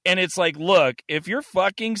 And it's like, look, if you're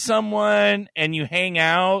fucking someone and you hang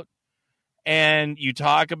out and you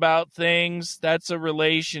talk about things, that's a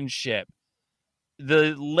relationship.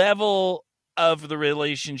 The level of the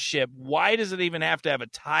relationship, why does it even have to have a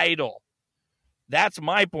title? That's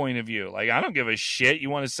my point of view. Like, I don't give a shit. You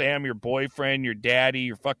want to say I'm your boyfriend, your daddy,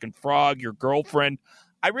 your fucking frog, your girlfriend.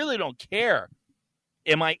 I really don't care.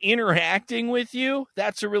 Am I interacting with you?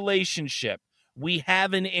 That's a relationship. We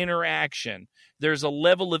have an interaction. There's a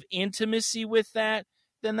level of intimacy with that.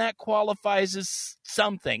 Then that qualifies as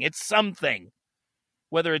something. It's something.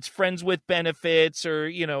 Whether it's friends with benefits or,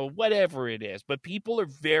 you know, whatever it is. But people are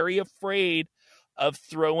very afraid of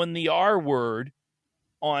throwing the R word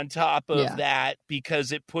on top of that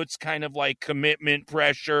because it puts kind of like commitment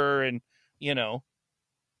pressure and, you know.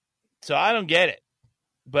 So I don't get it.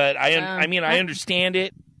 But I mean, I understand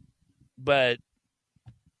it, but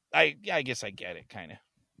I guess I get it kind of.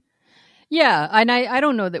 Yeah, and I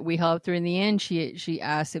don't know that we helped her. In the end, she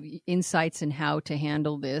asked insights in how to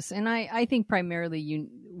handle this. And I think primarily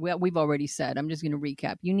we've already said, I'm just going to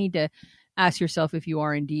recap. You need to ask yourself if you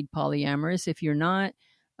are indeed polyamorous. If you're not,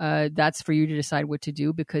 that's for you to decide what to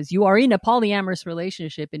do because you are in a polyamorous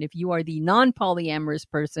relationship. And if you are the non-polyamorous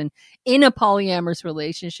person in a polyamorous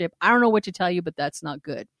relationship, I don't know what to tell you, but that's not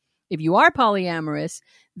good. If you are polyamorous,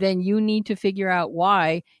 then you need to figure out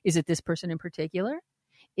why. Is it this person in particular?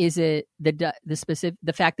 Is it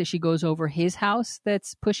the fact that she goes over his house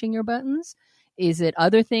that's pushing your buttons? Is it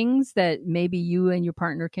other things that maybe you and your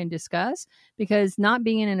partner can discuss? Because not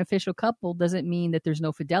being in an official couple doesn't mean that there's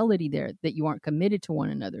no fidelity there, that you aren't committed to one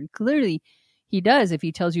another. And clearly he does if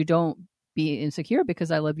he tells you don't be insecure because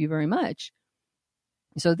I love you very much.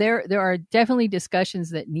 So there are definitely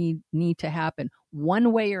discussions that need to happen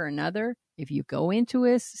one way or another. If you go into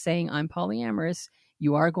it saying I'm polyamorous,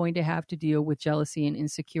 you are going to have to deal with jealousy and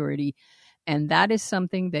insecurity. And that is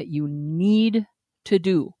something that you need to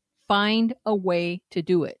do. Find a way to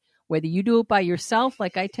do it. Whether you do it by yourself,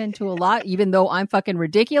 like I tend to a lot, even though I'm fucking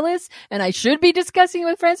ridiculous and I should be discussing it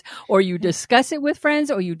with friends, or you discuss it with friends,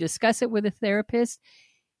 or you discuss it with a therapist.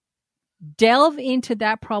 Delve into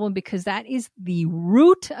that problem because that is the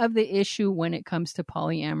root of the issue when it comes to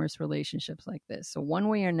polyamorous relationships like this. So one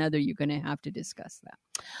way or another, you're going to have to discuss that.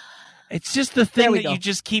 It's just the thing that you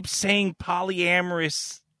just keep saying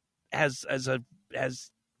polyamorous as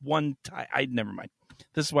one type. Never mind.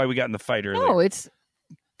 This is why we got in the fight earlier. No,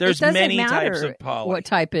 there's many types of poly. What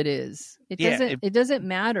type it is? It doesn't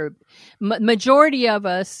matter. Majority of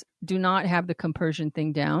us do not have the compersion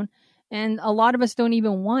thing down, and a lot of us don't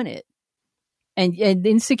even want it. And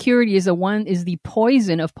insecurity is the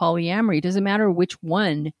poison of polyamory. It doesn't matter which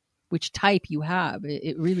type you have.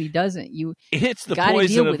 It really doesn't. It's the gotta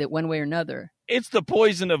poison deal with it one way or another. It's the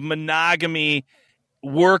poison of monogamy,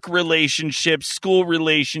 work relationships, school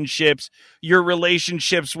relationships, your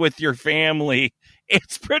relationships with your family.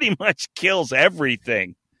 It's pretty much kills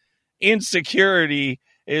everything. Insecurity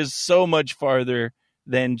is so much farther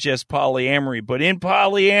than just polyamory. But in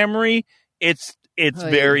polyamory, it's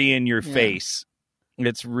very in your face.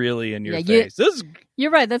 It's really in your face. You're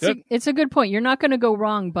right. It's a good point. You're not going to go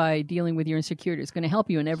wrong by dealing with your insecurity. It's going to help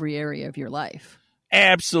you in every area of your life.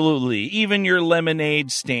 Absolutely. Even your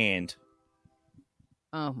lemonade stand.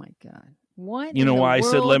 Oh, my God. What? You know why I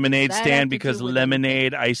said lemonade stand? Because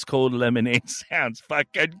lemonade, ice cold lemonade sounds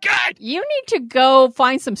fucking good. You need to go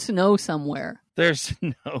find some snow somewhere. There's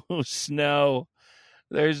no snow.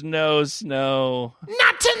 There's no snow.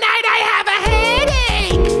 Not tonight, I have a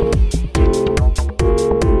headache.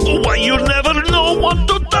 Why, you never know what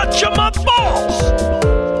to touch on my balls.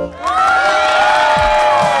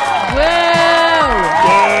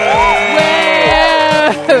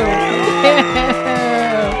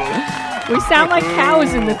 We sound like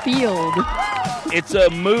cows in the field. It's a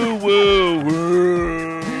moo-woo.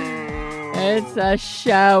 It's a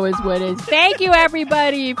show is what it is. Thank you,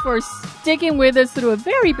 everybody, for sticking with us through a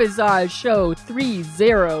very bizarre show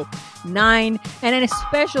 309. And a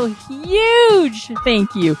special huge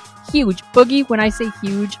thank you. Huge. Boogie, when I say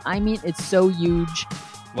huge, I mean it's so huge.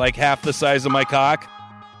 Like half the size of my cock?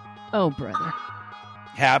 Oh, brother.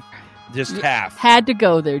 Half. Just half. Had to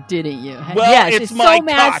go there, didn't you? Well, yes, it's my so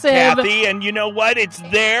massive. cock, Kathy, and you know what? It's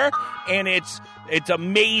there, and it's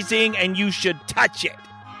amazing, and you should touch it.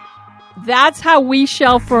 That's how we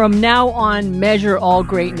shall from now on measure all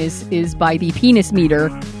greatness, is by the penis meter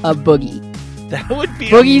of Boogie. That would be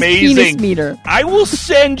Boogie's amazing. Penis meter. I will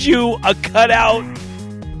send you a cutout,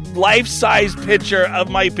 life-size picture of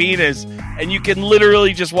my penis, and you can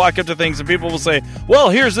literally just walk up to things, and people will say, well,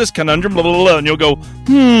 here's this conundrum, blah, blah, blah, and you'll go,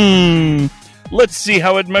 let's see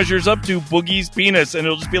how it measures up to Boogie's penis, and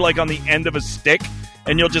it'll just be like on the end of a stick,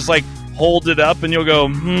 and you'll just like hold it up, and you'll go,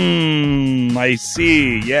 I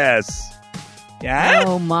see, yes. Yeah?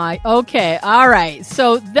 Oh my. Okay. All right.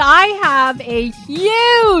 So I have a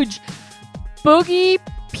huge Boogie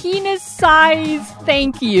penis-sized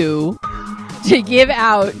thank you to give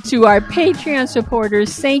out to our Patreon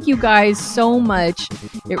supporters. Thank you guys so much.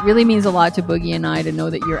 It really means a lot to Boogie and I to know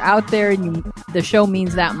that you're out there and the show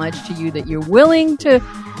means that much to you, that you're willing to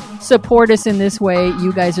support us in this way.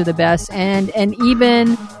 You guys are the best. And an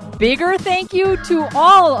even bigger thank you to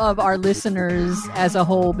all of our listeners as a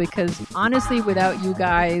whole, because honestly, without you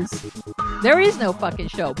guys, there is no fucking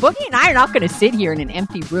show. Boogie and I are not going to sit here in an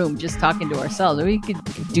empty room just talking to ourselves. We could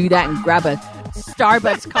do that and grab a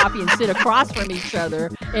Starbucks coffee and sit across from each other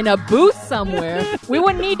in a booth somewhere. We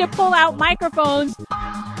wouldn't need to pull out microphones.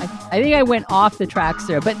 I think I went off the tracks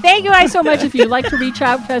there. But thank you guys so much. If you'd like to reach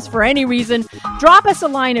out to us for any reason, drop us a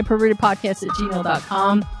line at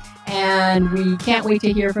pervertedpodcast@gmail.com. And we can't wait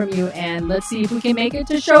to hear from you. And let's see if we can make it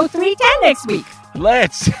to show 310 next week.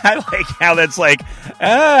 I like how that's like,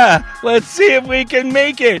 let's see if we can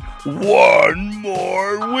make it one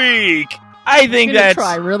more week. I think that's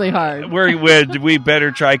try really hard. We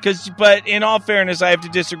better try. But in all fairness, I have to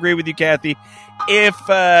disagree with you, Kathy. If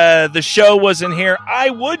the show wasn't here, I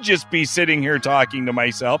would just be sitting here talking to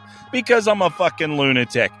myself because I'm a fucking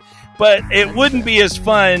lunatic. But it wouldn't be as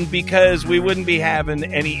fun because we wouldn't be having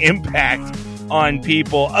any impact on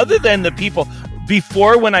people other than the people.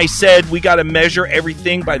 Before, when I said we got to measure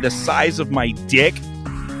everything by the size of my dick,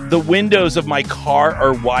 the windows of my car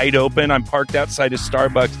are wide open. I'm parked outside of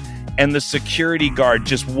Starbucks, and the security guard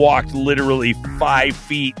just walked literally 5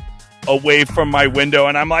 feet away from my window,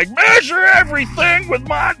 and I'm like, measure everything with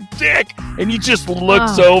my dick. And he just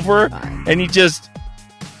looks over, and he just,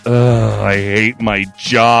 I hate my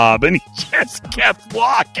job. And he just kept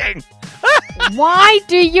walking. Why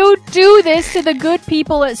do you do this to the good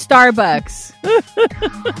people at Starbucks?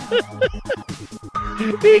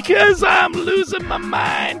 Because I'm losing my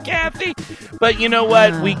mind, Kathy. But you know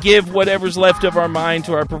what? We give whatever's left of our mind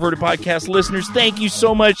to our Perverted Podcast listeners. Thank you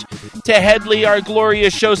so much to Headley, our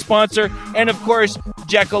glorious show sponsor. And, of course,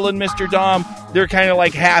 Jekyll and Mr. Dom. They're kind of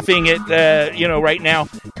like halving it, right now.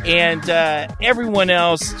 And everyone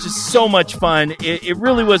else, just so much fun. It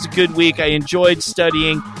really was a good week. I enjoyed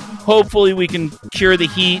studying. Hopefully we can cure the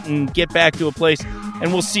heat and get back to a place.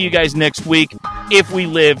 And we'll see you guys next week if we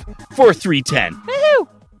live for 310. Woohoo!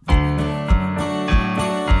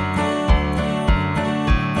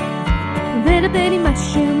 Little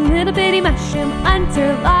bitty mushroom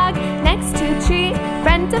under log, next to tree,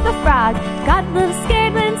 friend of a frog. Got a little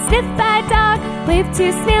scared when sniffed by a dog. Wave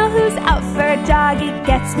to snail who's out for a jog. It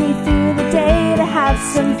gets me through the day to have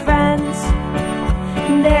some friends.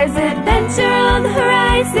 There's adventure on the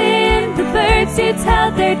horizon, the birds who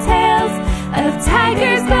tell their tales of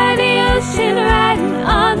tigers by the ocean riding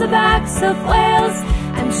on the backs of whales.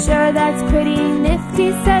 I'm sure that's pretty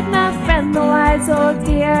nifty, said my friend, the wise old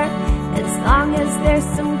deer. As long as there's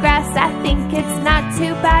some grass, I think it's not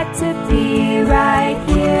too bad to be right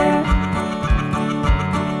here.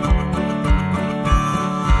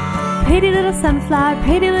 Pretty little sunflower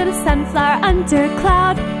under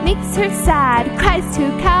cloud, makes her sad, cries to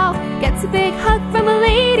a cow, gets a big hug from a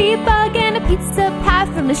ladybug and a pizza pie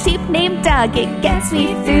from a sheep named Doug. It gets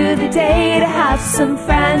me through the day to have some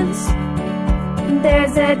friends.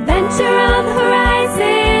 There's adventure on the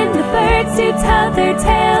horizon, the birds who tell their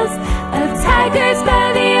tales of tigers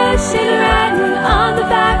by the ocean riding on the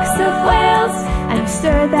backs of whales. I'm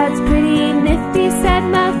sure that's pretty nifty, said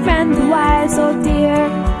my friend, the wise old deer.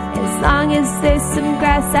 As long as there's some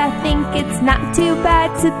grass, I think it's not too bad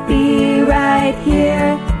to be right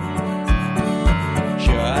here.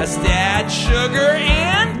 Just add sugar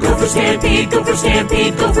and go for Stampede, go for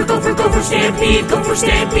Stampede, go for Stampede, go for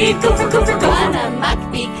Stampede, go for run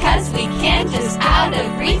amok because we can't, just out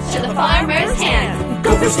of reach of the farmer's hand.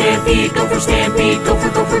 Go for Stampede, go for Stampede, go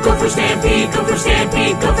for Stampede, go for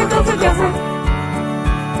Stampede, go for.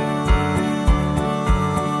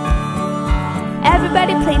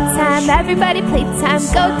 Everybody playtime,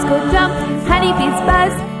 goats go jump, honeybees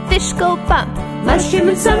buzz, fish go bump, mushroom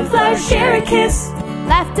and sunflower share a kiss.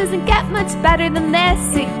 Life doesn't get much better than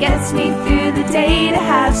this. It gets me through the day to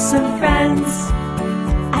have some friends.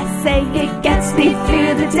 I say it gets me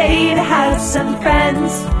through the day to have some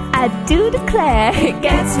friends. I do declare it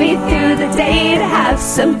gets me through the day to have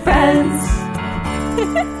some friends.